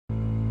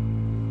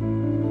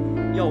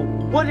Yo,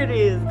 what it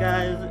is,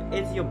 guys?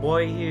 It's your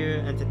boy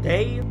here, and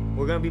today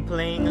we're gonna be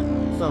playing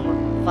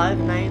some Five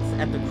Nights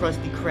at the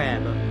Krusty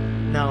Krab.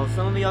 Now,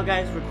 some of y'all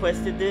guys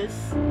requested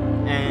this,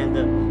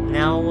 and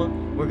now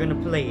we're gonna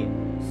play it.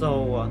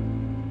 So,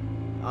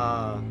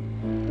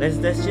 let's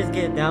just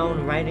get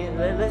down right in.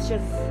 Let's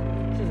just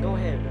go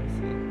ahead. Let's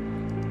see.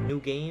 New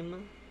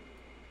game.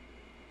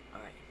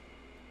 All right.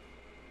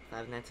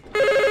 Five Nights at the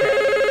Krusty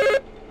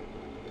Krab.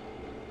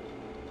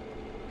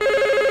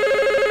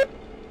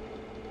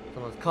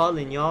 Someone's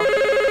calling, y'all.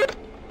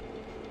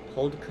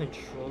 Hold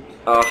control.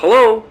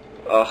 Hello?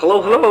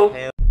 Hello?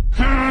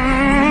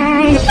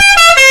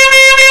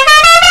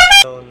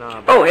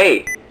 Oh,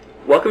 hey.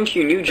 Welcome to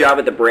your new job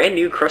at the brand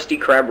new Krusty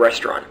Krab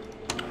restaurant.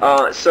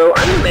 So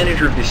I'm the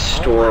manager of this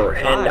store,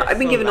 and I've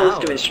been given a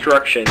list of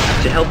instructions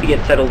to help you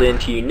get settled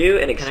into your new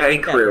and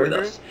exciting career with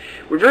us.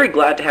 We're very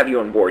glad to have you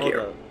on board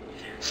here.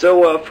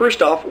 So,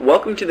 first off,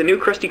 welcome to the new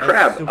Krusty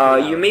Krab.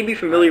 You may be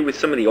familiar with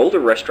some of the older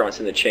restaurants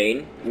in the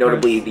chain,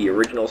 notably the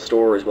original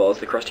store as well as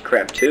the Krusty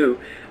Krab 2.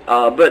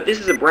 But this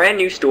is a brand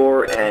new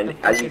store, and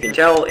as you can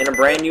tell, in a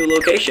brand new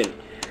location.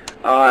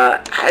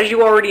 As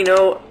you already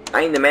know,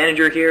 I am the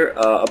manager here,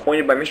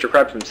 appointed by Mr.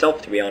 Krabs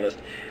himself, to be honest.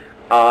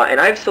 And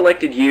I've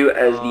selected you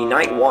as the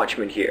night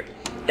watchman here.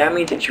 That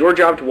means it's your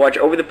job to watch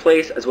over the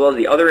place as well as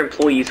the other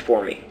employees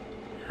for me.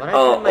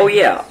 Oh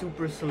yeah,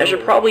 I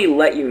should probably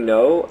let you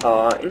know,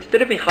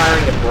 instead of me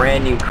hiring a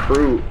brand new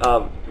crew,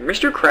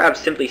 Mr. Krabs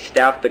simply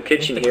staffed the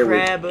kitchen here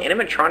with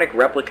animatronic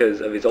replicas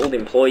of his old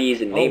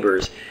employees and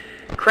neighbors.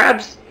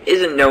 Krabs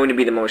isn't known to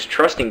be the most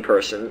trusting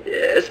person,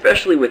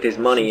 especially with his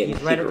money and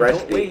secret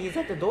recipe. Wait, he's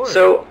at the door.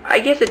 So, I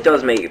guess it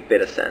does make a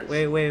bit of sense.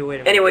 Wait a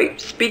minute. Anyway,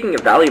 speaking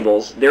of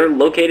valuables, they're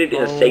located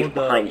in a safe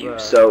behind you,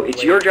 so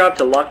it's your job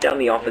to lock down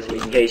the office in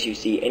case you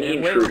see any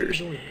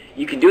intruders.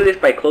 You can do this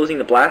by closing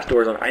the blast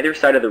doors on either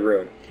side of the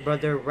room.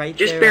 But they're right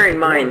Just bear in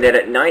mind that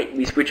at night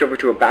we switch over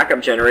to a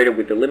backup generator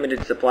with a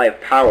limited supply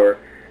of power.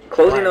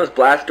 Closing those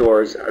blast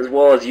doors, as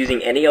well as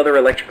using any other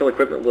electrical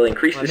equipment, will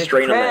increase the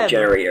strain on that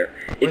generator.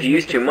 If you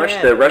use too much,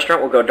 the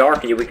restaurant will go dark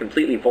and you'll be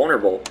completely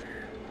vulnerable.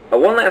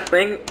 One last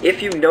thing,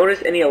 if you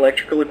notice any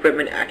electrical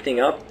equipment acting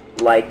up,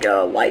 like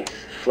lights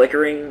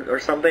flickering or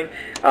something,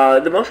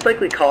 the most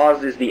likely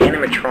cause is the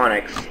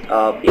animatronics.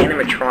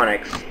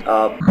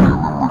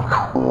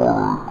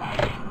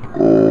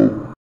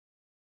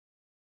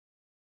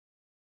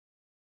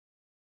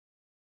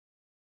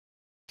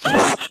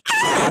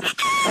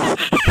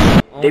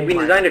 They've been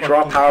designed to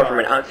draw power from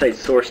an outside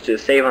source to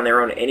save on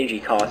their own energy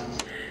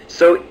costs.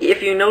 So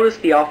if you notice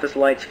the office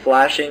lights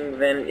flashing,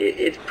 then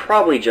it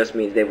probably just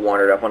means they've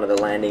wandered up onto the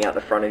landing out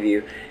the front of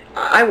you.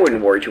 I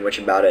wouldn't worry too much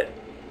about it.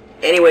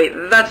 Anyway,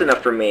 that's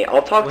enough from me.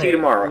 I'll talk to you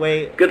tomorrow.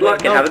 Good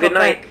luck and have a good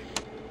night.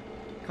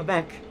 Come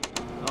back.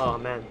 Oh,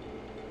 man.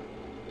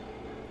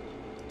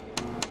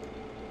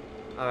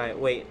 Alright,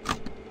 wait.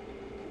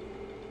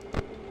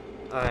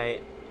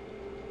 Alright.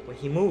 Wait,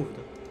 he moved.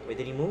 Wait,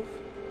 did he move?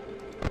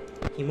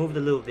 He moved a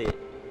little bit.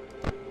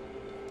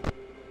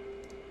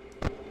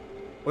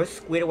 Where's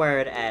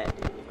Squidward at?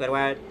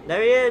 Squidward.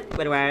 There he is!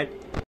 Squidward.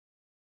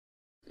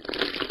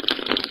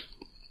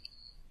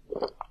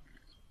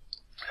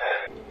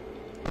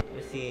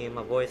 Let's see,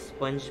 my boy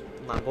Sponge,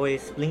 my boy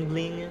Spling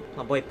Bling,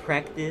 my boy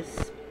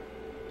Practice.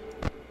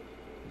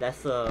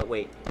 That's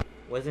wait.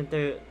 Wasn't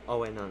there? Oh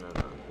wait, no.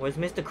 Where's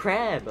Mr.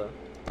 Krab?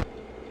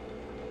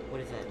 What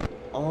is that?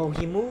 Oh,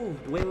 he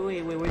moved. Wait,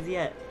 where's he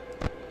at?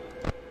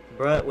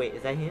 Bruh, wait,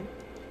 is that him?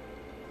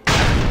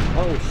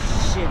 Oh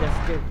shit,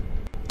 that's good.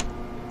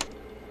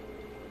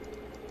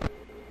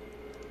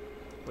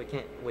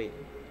 Wait,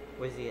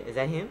 where's he at? Is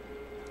that him?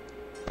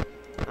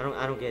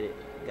 I don't get it,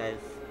 guys.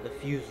 The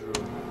fuse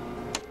room.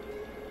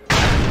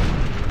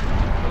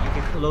 Oh, you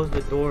can close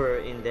the door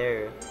in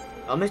there.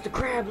 Oh, Mr.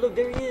 Krab, look,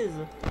 there he is.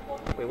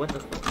 Wait, what the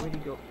fuck? Where'd he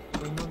go?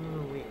 Wait, no,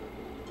 wait.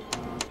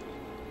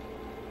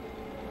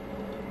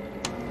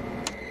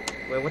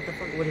 Wait, what the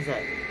fuck? What is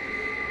that?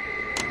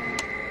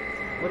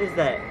 What is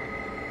that?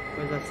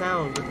 Where's that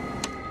sound?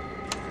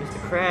 Mr.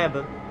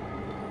 Krab.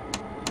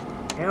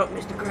 Help,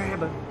 Mr.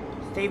 Krab.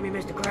 Save me,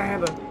 Mr.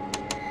 Krab.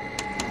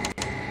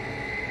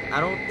 I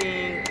don't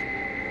think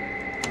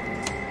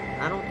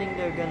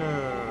they're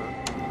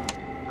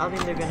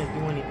gonna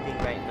do anything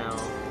right now.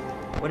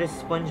 Where does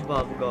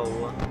SpongeBob go?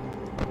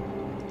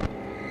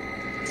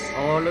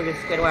 Oh, look at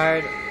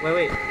Squidward.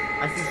 Wait.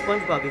 I see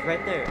SpongeBob. He's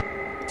right there.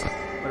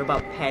 What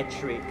about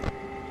Patrick?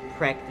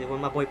 Practice. Where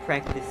my boy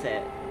Practice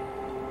at?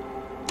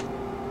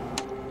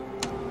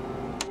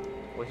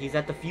 Well, he's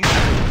at the fuse.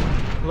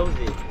 Close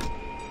it.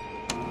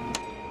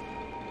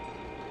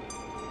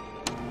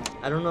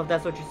 I don't know if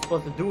that's what you're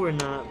supposed to do or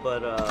not,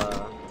 but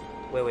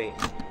wait.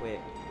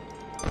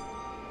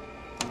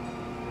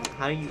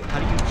 How do you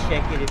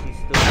check it if he's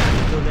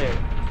still there?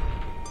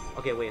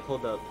 Okay, wait,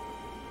 hold up.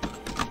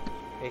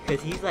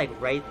 Because he's like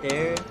right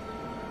there.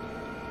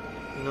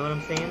 You know what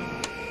I'm saying?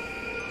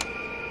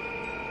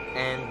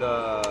 And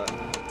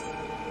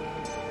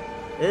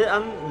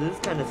this is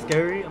kind of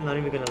scary. I'm not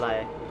even gonna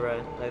lie,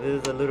 bruh. Like,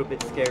 this is a little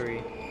bit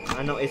scary.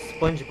 I know it's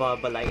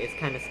SpongeBob, but like it's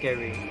kind of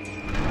scary.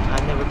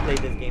 I've never played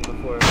this game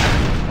before.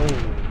 Oh,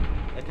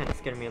 that kind of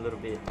scared me a little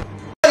bit.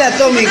 Hola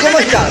Tommy, ¿cómo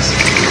estás?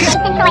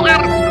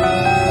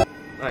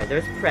 Alright,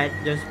 there's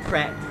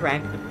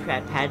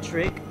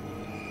Patrick.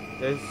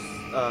 There's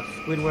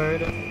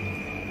Squidward.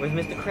 Where's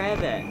Mr.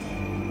 Krab at?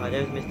 Oh,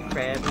 there's Mr.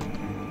 Krab.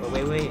 Oh,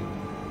 wait.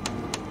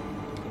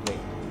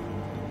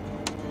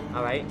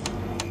 Alright.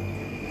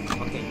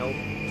 Okay, nope.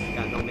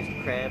 Got no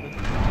Mr. Krab.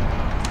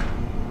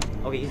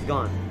 Okay, he's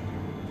gone.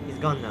 He's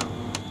gone now.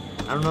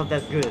 I don't know if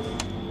that's good.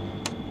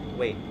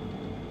 Wait.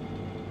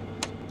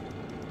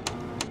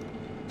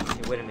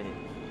 Okay, wait a minute.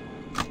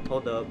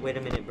 Hold up. Wait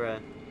a minute, bruh.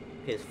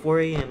 Okay, it's 4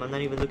 AM. I'm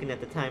not even looking at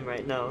the time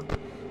right now.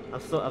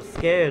 I'm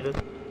scared.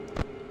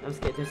 I'm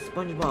scared. There's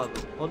SpongeBob.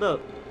 Hold up.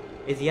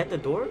 Is he at the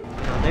door?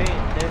 No,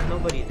 there's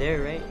nobody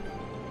there, right?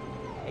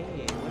 Hey,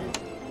 what is...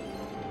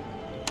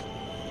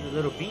 There's a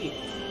little beat.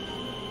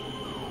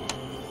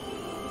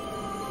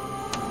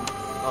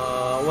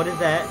 What is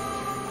that?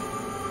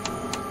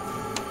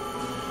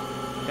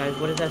 Guys,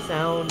 what is that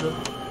sound?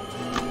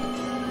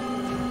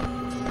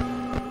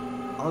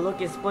 Oh,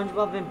 look, it's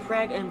SpongeBob and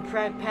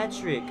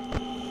Patrick.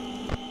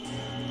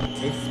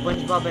 It's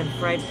SpongeBob and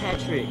Fried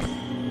Patrick.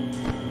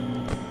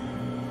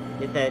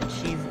 Get that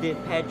cheese dip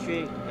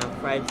Patrick and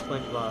fried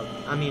SpongeBob.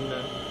 I mean,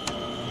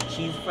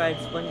 cheese fried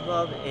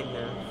SpongeBob and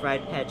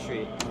fried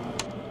Patrick.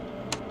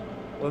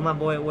 Where my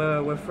boy,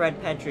 where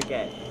Fried Patrick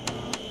at?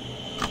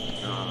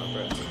 Oh,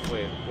 bro.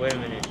 Wait a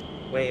minute.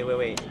 Wait.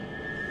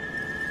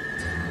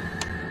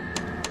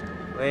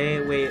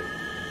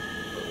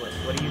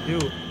 What do you do?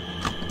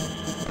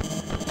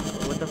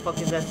 What the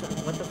fuck is that?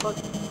 What the fuck?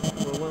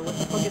 What the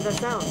fuck is that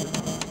sound?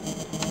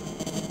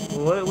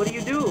 What do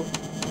you do?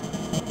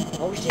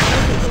 Oh shit!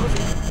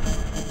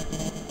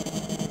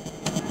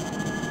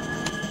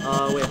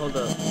 Wait, hold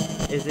up.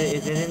 Is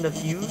it in the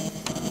fuse?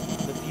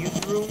 The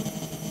fuse room?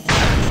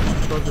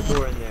 Close the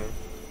door in there.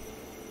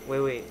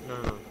 Wait.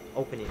 No.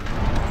 Open it.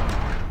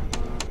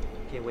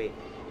 Okay, wait.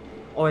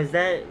 Oh, is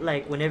that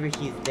like whenever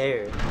he's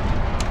there?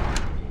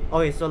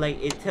 Okay, so like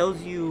it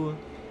tells you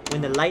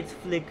when the lights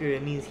flicker,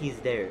 it means he's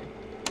there.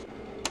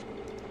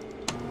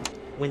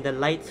 When the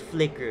lights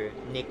flicker,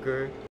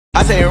 nicker.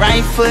 I say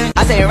right foot,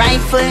 I say right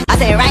foot, I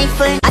say right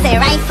foot, I say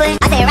right foot,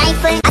 I say right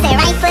foot, I say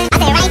right foot, I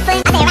say right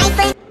foot, I say right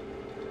foot.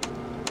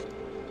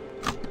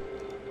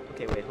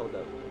 Okay, wait, hold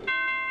up.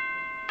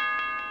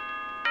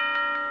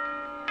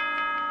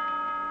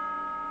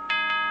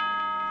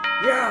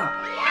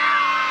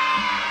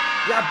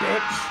 Yeah,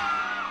 bitch.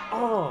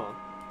 Oh,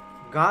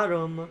 got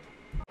him.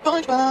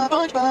 SpongeBob,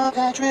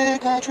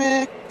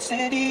 Patrick,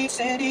 Sandy,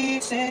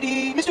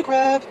 Mr.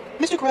 Krab,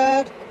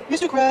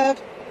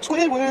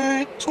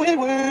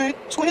 Squidward,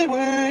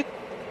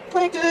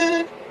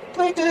 Plankton,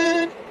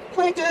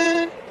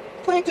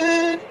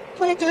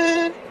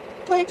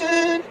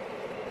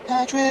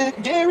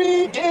 Patrick,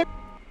 Gary.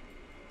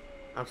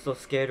 I'm so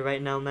scared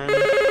right now, man.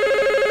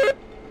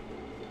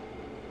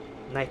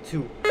 Night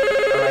 2.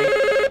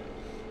 Alright.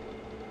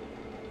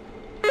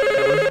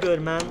 That was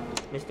good, man.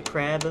 Mr.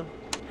 Krab.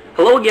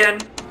 Hello again.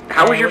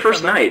 How was your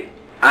first night?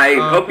 I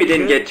hope you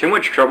didn't good. get too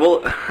much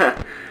trouble.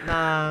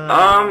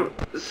 Nah.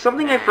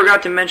 Something I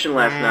forgot to mention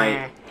last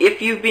night.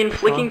 If you've been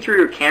flicking through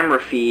your camera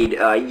feed,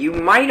 you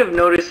might have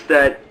noticed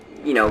that,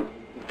 you know,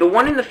 the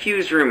one in the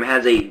fuse room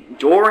has a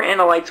door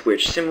and a light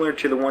switch similar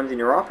to the ones in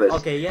your office.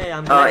 Okay, yeah,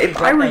 I'm glad if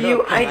I were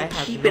you, I I'd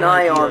keep an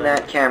eye on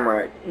that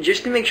camera,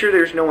 just to make sure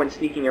there's no one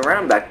sneaking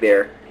around back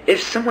there.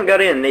 If someone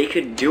got in, they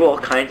could do all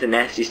kinds of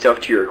nasty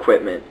stuff to your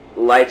equipment.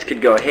 Lights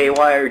could go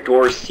haywire,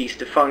 doors cease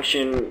to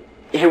function.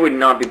 It would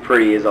not be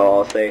pretty is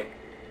all I'll say.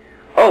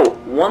 Oh,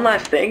 one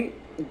last thing.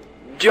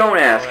 Don't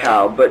ask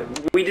how, but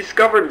we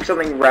discovered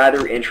something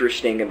rather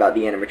interesting about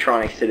the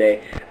animatronics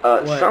today.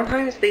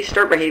 Sometimes they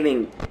start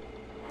behaving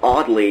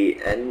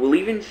oddly, and will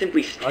even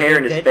simply stare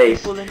into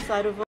space.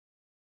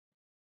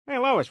 Hey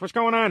Lois, what's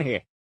going on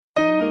here?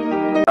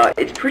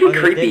 It's pretty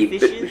creepy,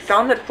 but we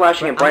found that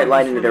flashing a bright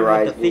light into their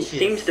eyes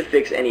seems to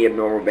fix any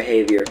abnormal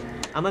behavior.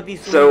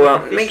 So,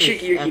 make sure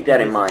you keep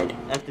that in mind.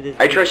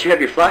 I trust you have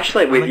your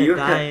flashlight with you.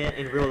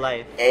 In real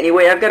life.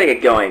 Anyway, I've got to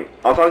get going.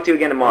 I'll talk to you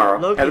again tomorrow.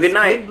 Look, have a good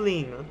night.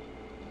 Bling Bling.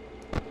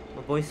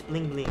 My boy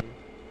Spling Bling.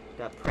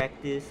 Got Fried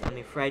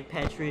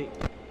Patrick,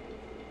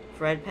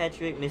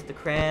 Mr.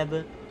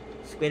 Krab,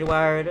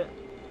 Squidward,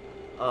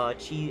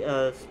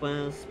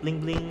 Spling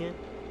Bling,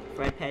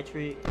 Fried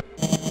Patrick.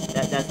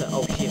 That's a,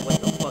 oh shit, what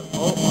the fuck?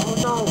 Oh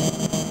no!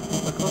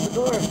 Close the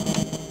door!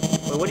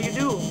 Wait, what do you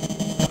do?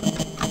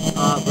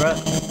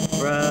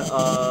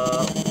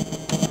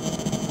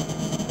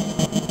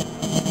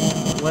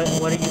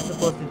 What are you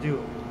supposed to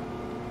do?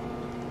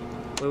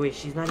 Wait,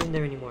 she's not in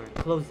there anymore.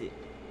 Close it.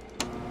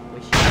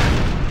 Wait,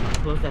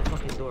 close that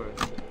fucking door.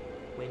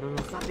 Wait, no,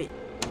 stop it.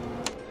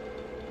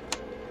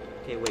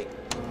 Okay, wait.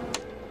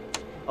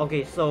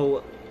 Okay,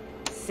 so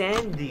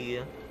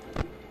Sandy,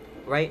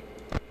 right?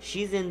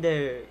 She's in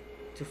there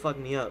to fuck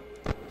me up.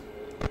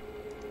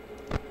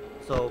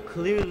 So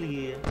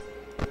clearly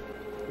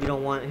we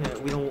don't want her,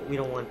 we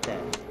don't want that,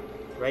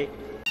 right?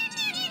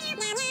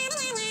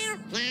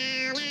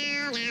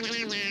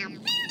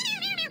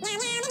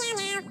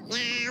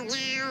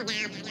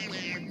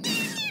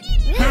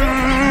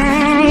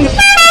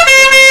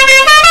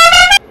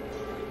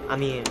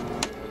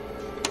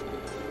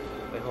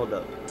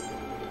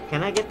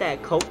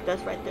 that Coke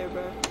that's right there,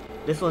 bro?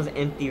 This one's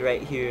empty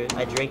right here.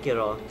 I drank it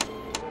all.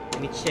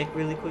 Let me check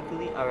really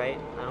quickly. Alright,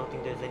 I don't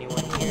think there's anyone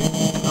here.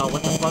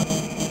 What the fuck?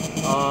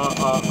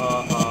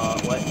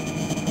 What?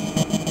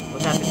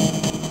 What's happening?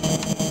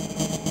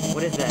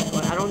 What is that?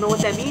 What? I don't know what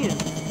that means.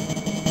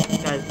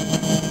 Guys,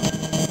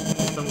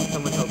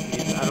 someone help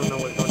me. I don't know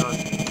what's going on.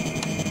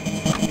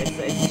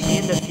 Is she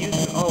in the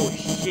future? Oh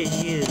shit,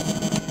 she is.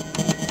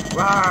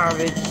 Rawr,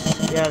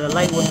 bitch. Yeah, the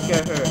light will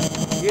scare her.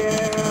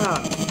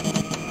 Yeah!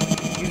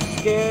 You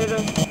scared?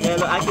 Yeah,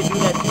 look, I can do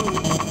that too.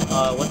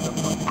 What the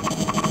fuck?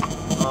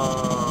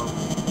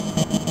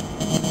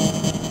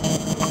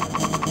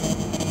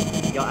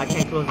 Yo, I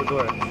can't close the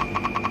door.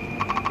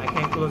 I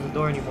can't close the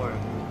door anymore.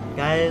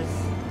 Guys,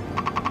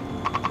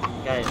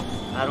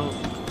 I don't...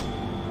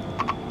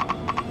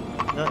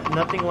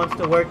 nothing wants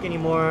to work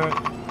anymore.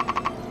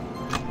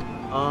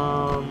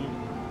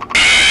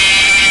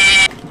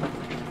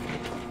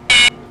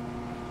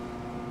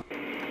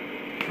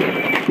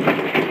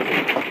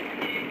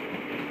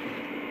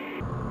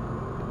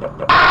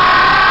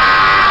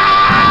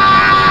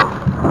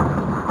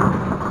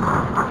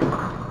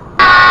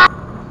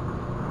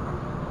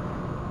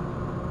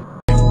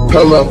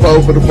 Pull up,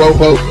 four for the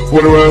fofo.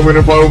 Put around with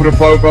the four for the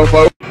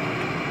fofo.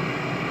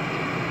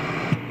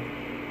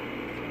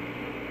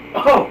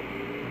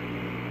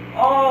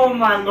 Oh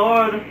my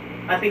lord.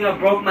 I think I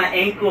broke my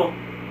ankle.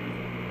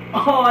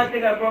 Oh, I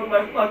think I broke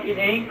my fucking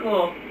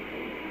ankle.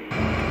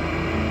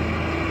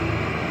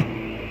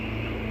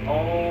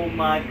 Oh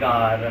my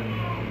god.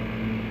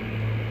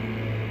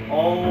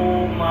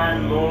 Oh my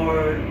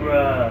lord,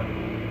 bruh.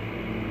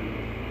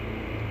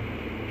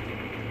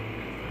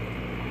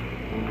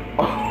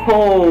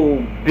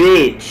 Oh,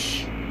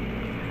 bitch.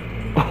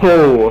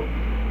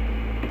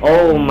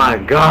 Oh my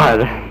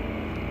god.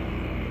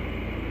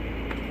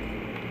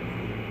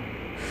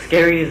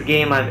 Scariest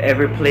game I've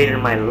ever played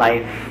in my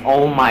life.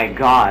 Oh my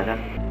god.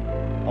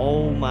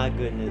 Oh my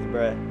goodness,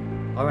 bruh.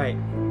 Alright,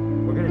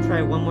 we're gonna try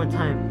it one more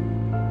time.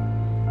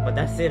 But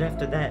that's it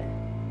after that.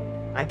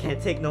 I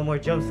can't take no more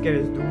jump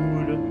scares,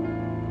 dude.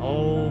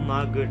 Oh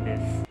my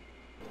goodness.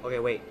 Okay,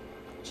 wait.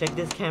 Check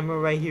this camera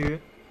right here.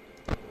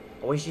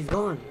 Oh, wait, she's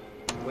gone.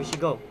 Where'd she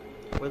go?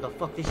 Where the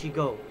fuck did she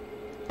go?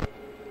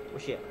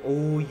 Where's she at?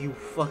 Oh, you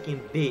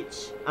fucking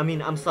bitch. I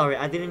mean, I'm sorry.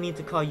 I didn't mean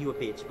to call you a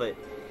bitch, but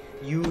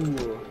you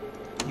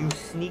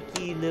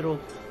sneaky little,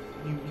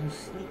 you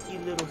sneaky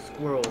little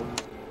squirrel.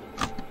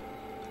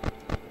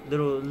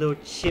 Little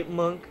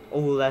chipmunk.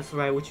 Oh, that's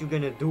right. What you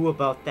gonna do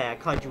about that? I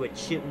called you a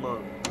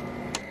chipmunk.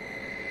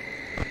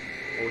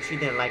 Oh, she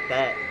didn't like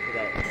that.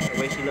 The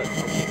way she looked.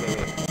 Oh shit,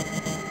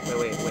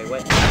 wait,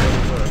 what? What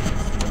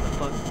the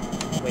fuck?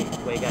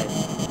 Wait, guys.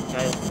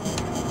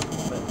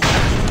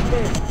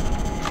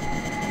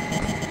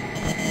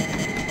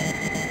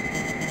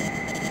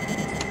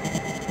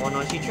 Oh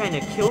no, she trying to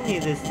kill me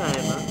this time,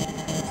 huh?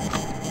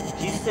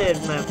 She said,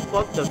 man,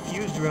 fuck the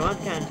fuse room. I'm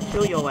trying to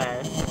kill your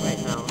ass right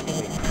now. Okay,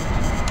 wait.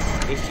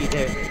 Is she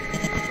there?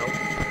 Nope.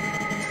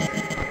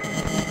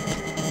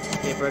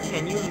 Okay, bro,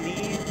 can you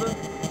leave,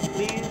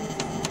 please?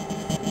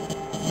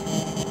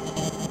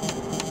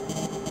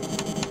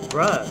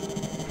 Bruh.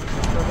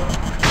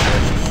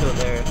 She's still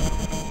there.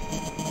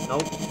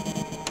 Nope.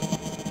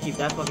 Keep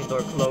that fucking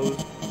door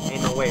closed.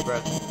 Ain't no way,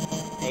 bruh.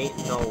 Ain't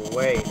no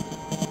way.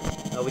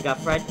 We got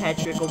Fried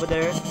Patrick over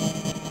there.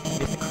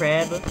 Mr.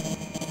 Krab.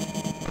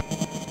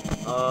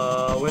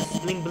 Where's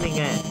Spling Bling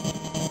at?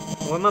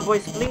 Where my boy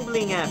Spling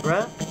Bling at,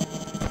 bruh?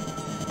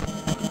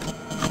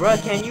 Bruh,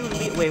 can you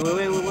leave? Wait, what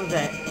was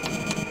that?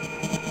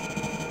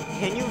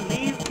 Can you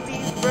leave,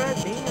 please, bruh?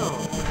 Damn.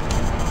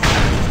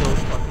 Still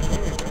fucking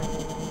there, bruh.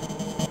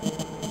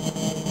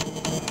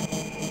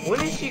 When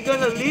is she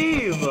gonna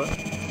leave?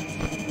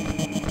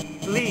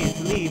 Please,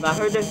 leave. I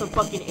heard there's some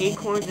fucking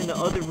acorns in the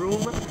other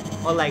room.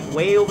 Or like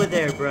way over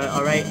there, bruh,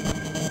 alright?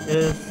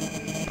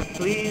 Just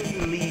please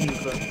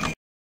leave.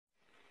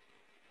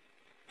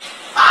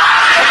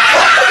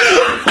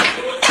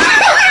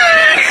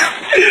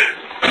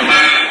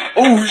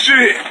 Oh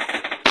shit!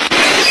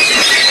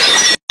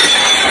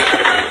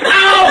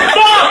 Ow,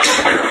 fuck!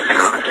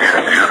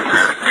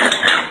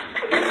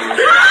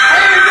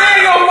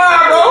 Everything on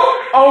mine, bro!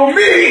 On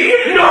me!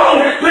 No!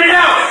 Put it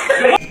out!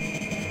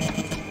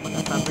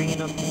 Stop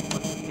bringing up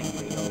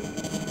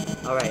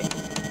alright.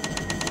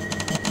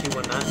 She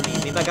will not leave.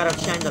 Maybe I gotta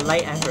shine the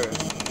light at her.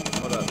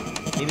 Hold up.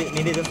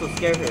 Maybe this will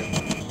scare her.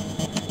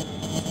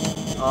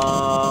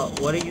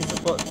 What are you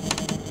supposed...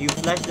 You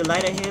flash the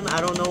light at him?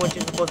 I don't know what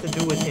you're supposed to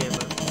do with him.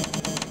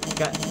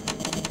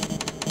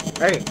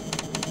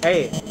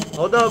 Hey,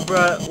 hold up,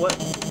 bruh. What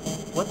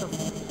the...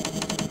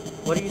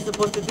 What are you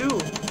supposed to do?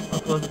 I'll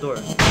close the door.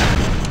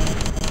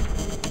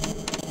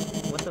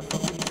 What the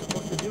fuck are you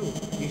supposed to do?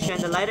 You shine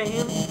the light at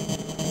him?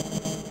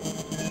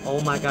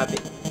 Oh my god,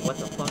 what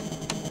the fuck?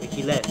 Wait,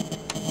 he left.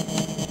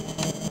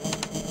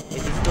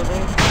 Is he still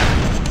there?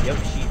 Yep,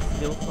 she's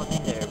still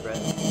fucking there, bruh.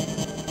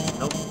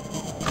 Nope.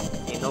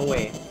 Ain't no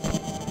way.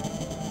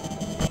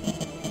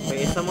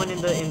 Wait, is someone in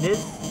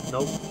this?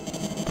 Nope.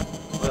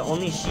 Well,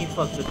 only she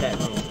fucked with that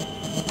room.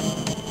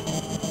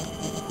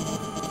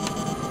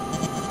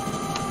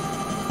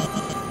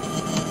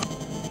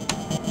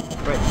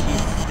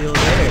 still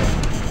there.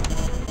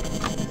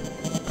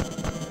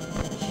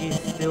 She's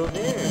still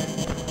there.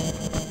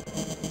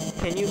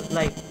 Can you,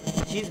 like,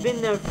 she's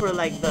been there for,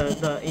 like,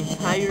 the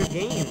entire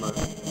game.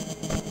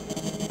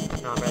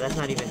 Nah, bro, that's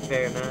not even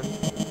fair, man.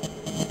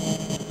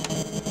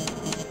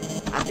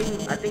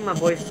 I think my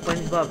boy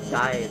SpongeBob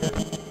died.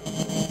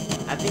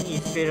 I think he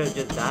straight up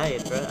just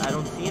died, bro. I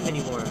don't see him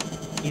anymore.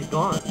 He's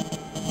gone.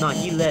 No,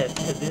 he left,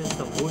 because this is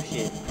some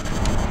bullshit.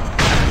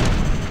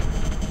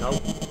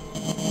 Nope.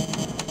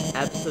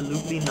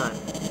 Absolutely not.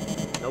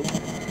 Nope.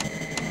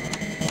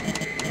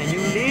 Can you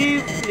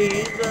leave,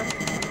 please?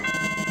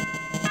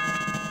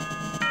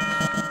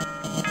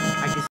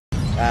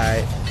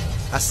 Alright.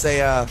 I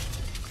say,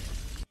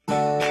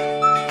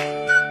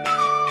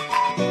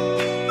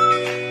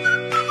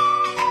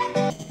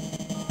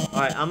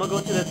 Alright, I'm gonna go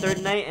to the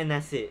third night and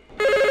that's it.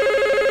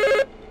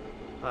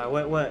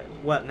 Alright,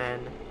 what,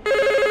 man?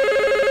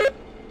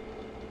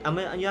 I'm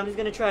just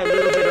gonna try a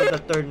little bit of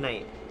the third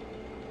night.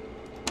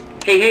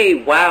 Hey,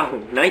 wow,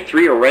 night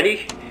 3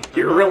 already?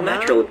 You're a real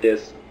natural at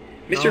this.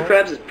 Mr.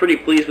 Krabs is pretty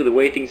pleased with the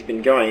way things have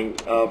been going.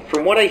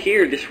 From what I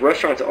hear, this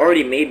restaurant's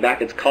already made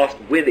back its cost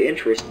with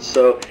interest,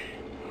 so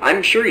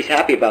I'm sure he's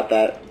happy about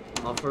that.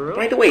 Oh, for real?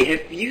 By the way,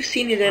 have you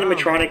seen his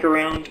animatronic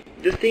around?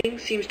 The thing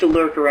seems to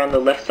lurk around the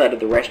left side of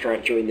the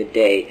restaurant during the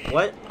day.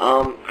 What?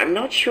 I'm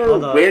not sure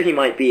where he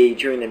might be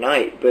during the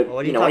night,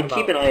 but, you know, I'd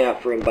keep an eye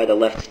out for him by the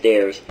left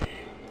stairs.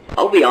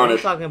 I'll be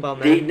honest,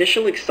 the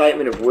initial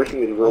excitement of working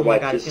with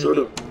robots has sort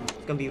of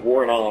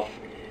worn off.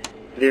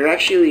 They're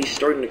actually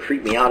starting to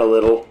creep me out a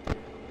little.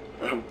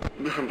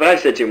 But I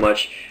said too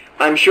much.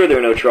 I'm sure they're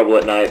no trouble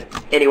at night.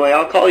 Anyway,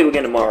 I'll call you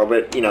again tomorrow,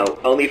 but, you know,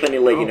 only if I need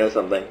to let you know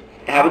something.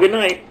 Have a good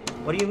night.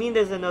 What do you mean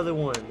there's another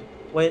one?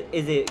 What,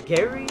 is it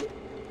Gary?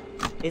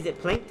 Is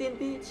it Plankton,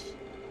 bitch?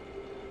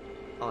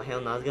 Oh, hell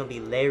no, it's gonna be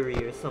Larry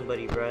or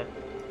somebody, bruh.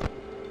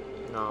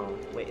 No.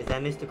 Wait, is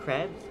that Mr.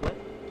 Krabs? What?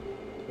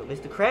 Yo,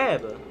 Mr.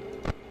 Krab!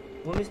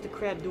 What Mr.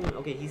 Krab doing?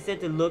 Okay, he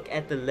said to look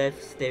at the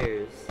left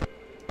stairs.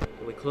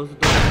 Wait, close the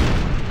door.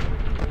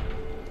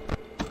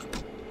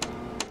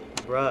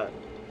 Bruh.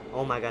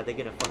 Oh my god, they're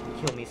gonna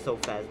fucking kill me so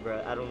fast,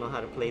 bruh. I don't know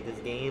how to play this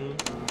game.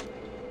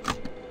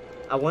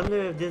 I wonder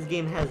if this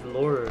game has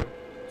lore,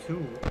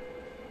 too.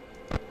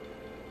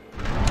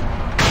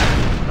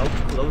 Nope,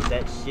 close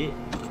that shit.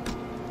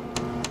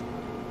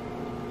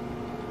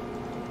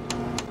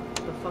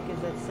 What the fuck is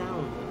that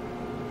sound?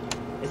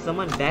 Is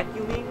someone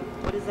vacuuming?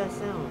 What is that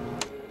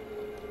sound?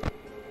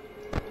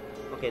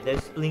 Okay,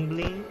 there's Bling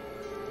Bling.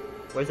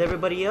 Where's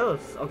everybody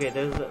else? Okay,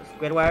 there's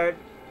Squidward.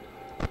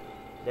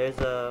 There's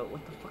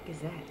what the fuck is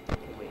that?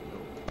 Okay, wait,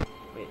 no.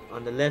 Wait,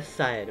 on the left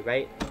side,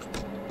 right?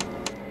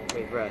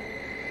 Wait, bruh.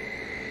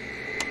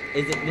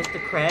 Is it Mr.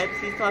 Krabs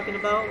he's talking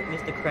about?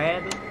 Mr.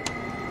 Krab?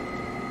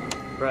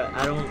 Bruh,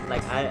 I don't,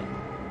 like,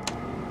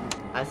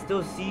 I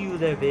still see you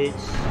there, bitch.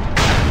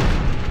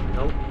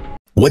 Nope.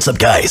 What's up,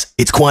 guys?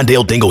 It's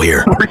Quandale Dingle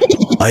here.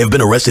 I have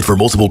been arrested for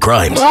multiple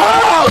crimes,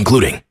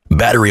 including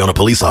battery on a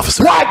police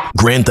officer,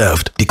 grand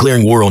theft,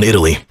 declaring war on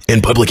Italy,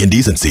 and public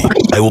indecency.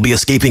 I will be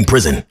escaping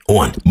prison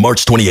on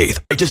March 28th.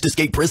 I just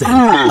escaped prison.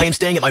 I am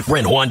staying at my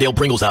friend Juandale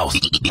Pringle's house.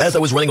 As I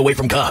was running away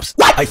from cops,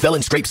 I fell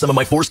and scraped some of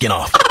my foreskin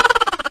off.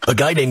 A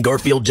guy named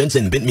Garfield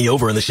Jensen bent me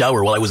over in the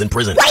shower while I was in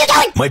prison.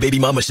 My baby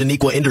mama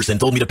Shaniqua Anderson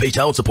told me to pay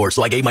child support,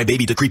 so I gave my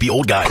baby to creepy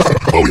old guys.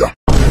 Oh yeah.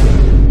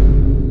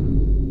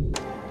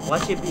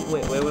 Watch it be.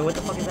 Wait, what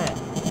the fuck is that?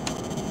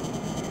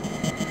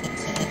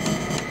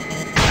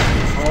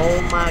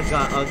 Oh my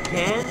god,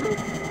 again?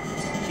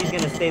 She's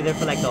gonna stay there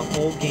for like the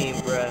whole game,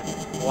 bruh.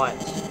 Watch.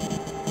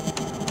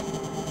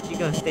 She's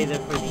gonna stay there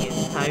for the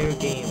entire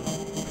game.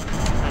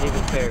 Not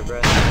even fair,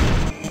 bruh.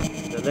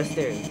 So let's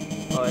stare.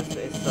 Oh,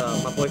 it's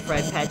my boy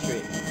Fried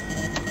Patrick.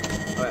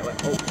 Alright, wait.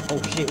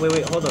 Oh shit,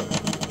 wait, hold up.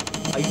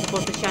 Are you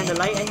supposed to shine the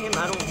light at him?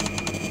 I don't.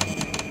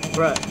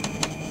 Bruh.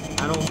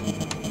 I don't.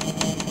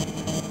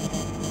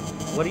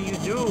 What do you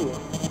do?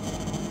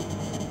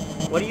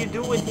 What do you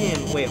do with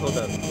him? Wait, hold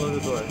up. Close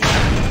the door.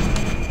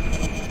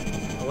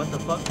 What the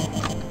fuck?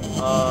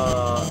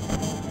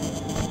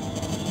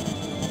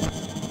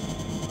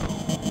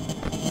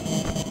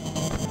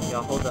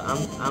 Yo, hold up.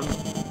 I'm.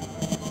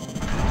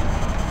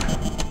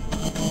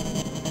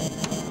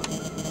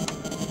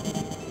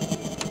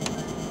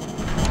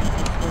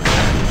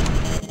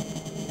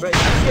 Bruh,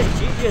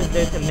 she's just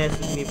there to mess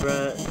with me,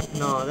 bruh.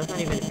 No, that's not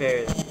even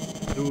fair.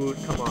 Dude,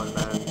 come on,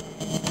 man.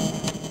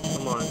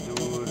 Come on,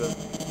 dude.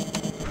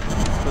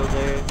 Still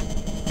there.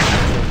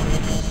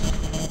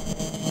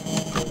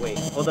 Oh, wait.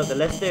 Hold up, the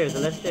left stairs,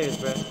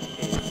 bruh.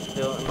 Okay,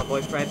 still, and my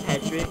boy Fried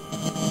Patrick.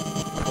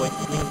 My boy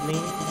Bling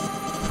Bling.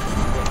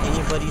 Is there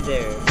anybody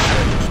there?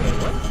 Wait,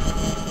 what?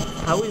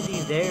 How is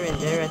he there and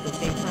there at the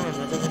same time?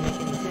 That doesn't make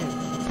any sense.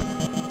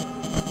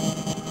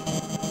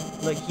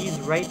 Look, he's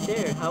right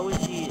there. How is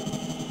he?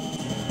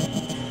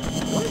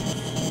 What?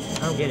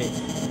 I don't get it.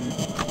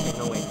 Okay,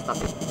 no, wait, stop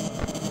it.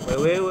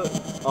 Wait.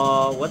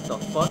 What the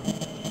fuck?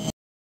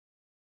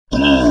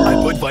 I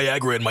put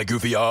Viagra in my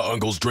goofy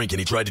uncle's drink and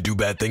he tried to do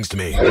bad things to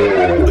me.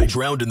 I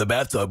drowned in the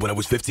bathtub when I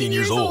was 15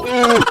 years old.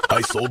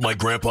 I sold my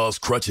grandpa's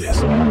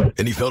crutches,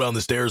 and he fell down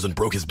the stairs and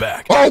broke his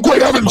back. Oh,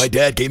 great heavens! My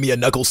dad gave me a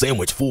knuckle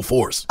sandwich full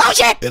force. Oh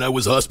shit! And I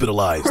was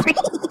hospitalized.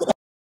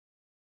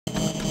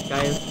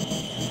 Guys,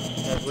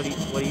 what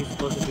are you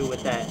supposed to do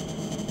with that?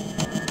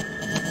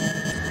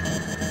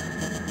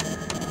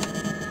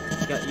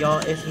 Y'all,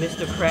 it's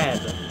Mr. Krab.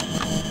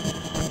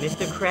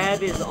 Mr.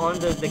 Krab is on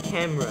the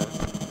camera.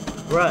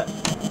 Bruh,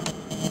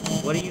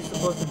 what are you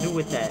supposed to do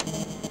with that?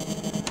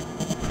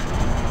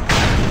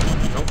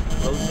 Don't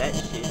close that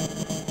shit.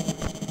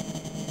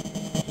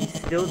 He's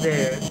still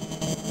there.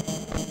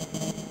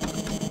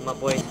 My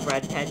boy is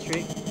Brad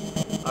Patrick.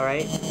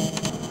 Alright?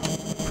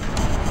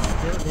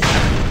 Still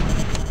there.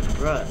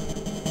 Bruh.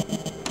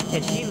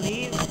 Can she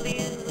leave,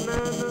 please,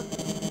 man?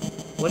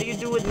 What do you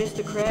do with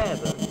Mr. Krab?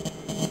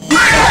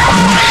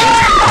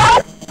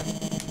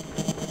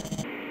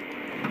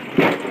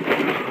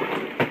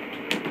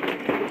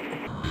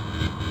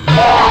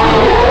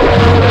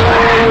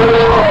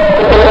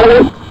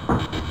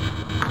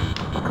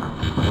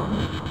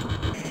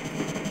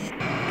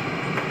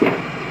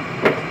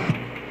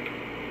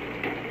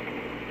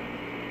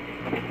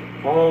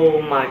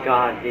 Oh my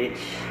god, bitch.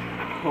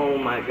 Oh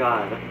my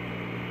god.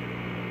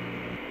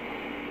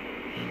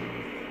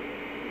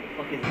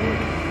 What the fuck is this?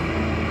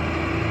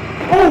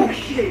 Oh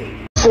shit!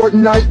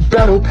 Fortnite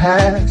Battle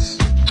Pass.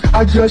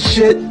 I just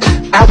shit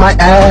out my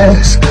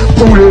ass.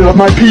 Booted up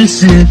my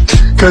PC.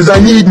 Cause I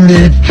need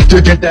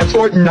to get that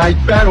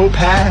Fortnite Battle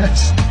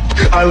Pass.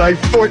 I like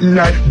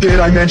Fortnite. Did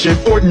I mention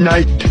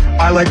Fortnite?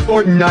 I like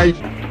Fortnite.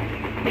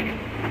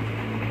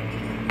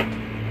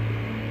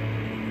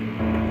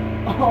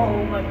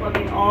 Oh, my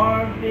fucking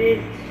arm,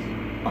 bitch.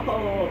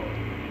 Oh,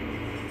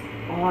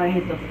 I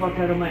hit the fuck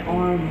out of my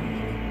arm.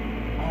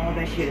 Oh,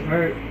 that shit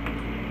hurt.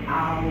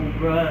 Ow,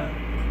 bruh.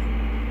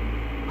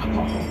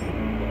 Oh,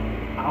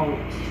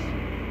 ouch.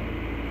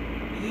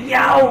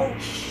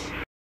 Youch.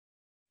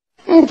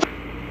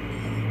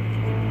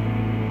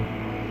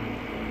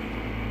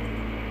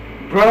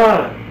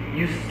 Bruh,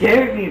 you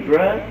scared me,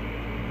 bruh.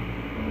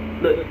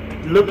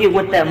 Look at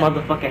what that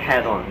motherfucker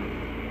had on.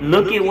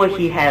 Look at what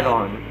he had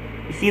on.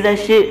 You see that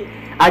shit?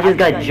 I just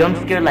got jump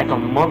scared like a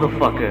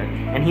motherfucker.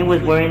 And he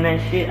was wearing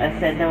that shit. I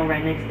sat down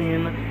right next to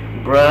him.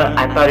 Bruh,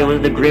 I thought it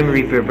was the Grim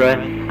Reaper,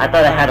 bruh. I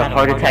thought I had a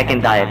heart attack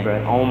and died,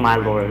 bruh. Oh my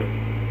lord.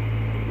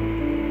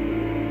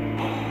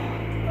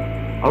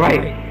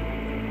 Alright.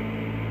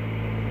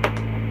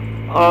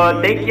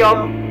 Thank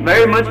y'all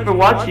very much for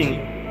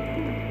watching.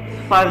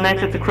 5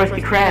 Nights at the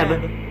Krusty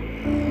Krab.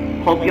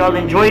 Hope y'all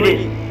enjoyed it.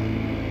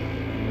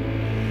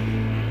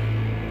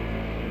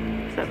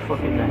 Is that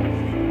fucking nice?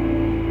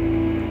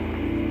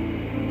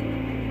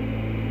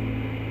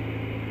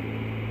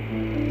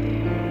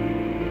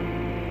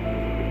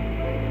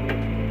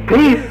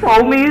 Peace,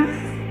 homies!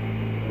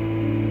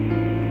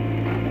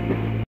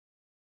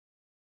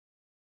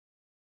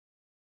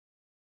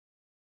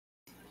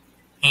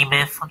 Hey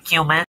man, fuck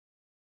you, man.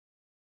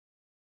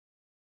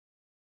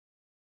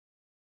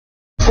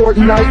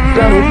 Fortnite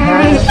Battle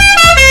Pass.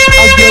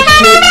 I get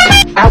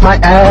shit out my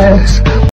ass.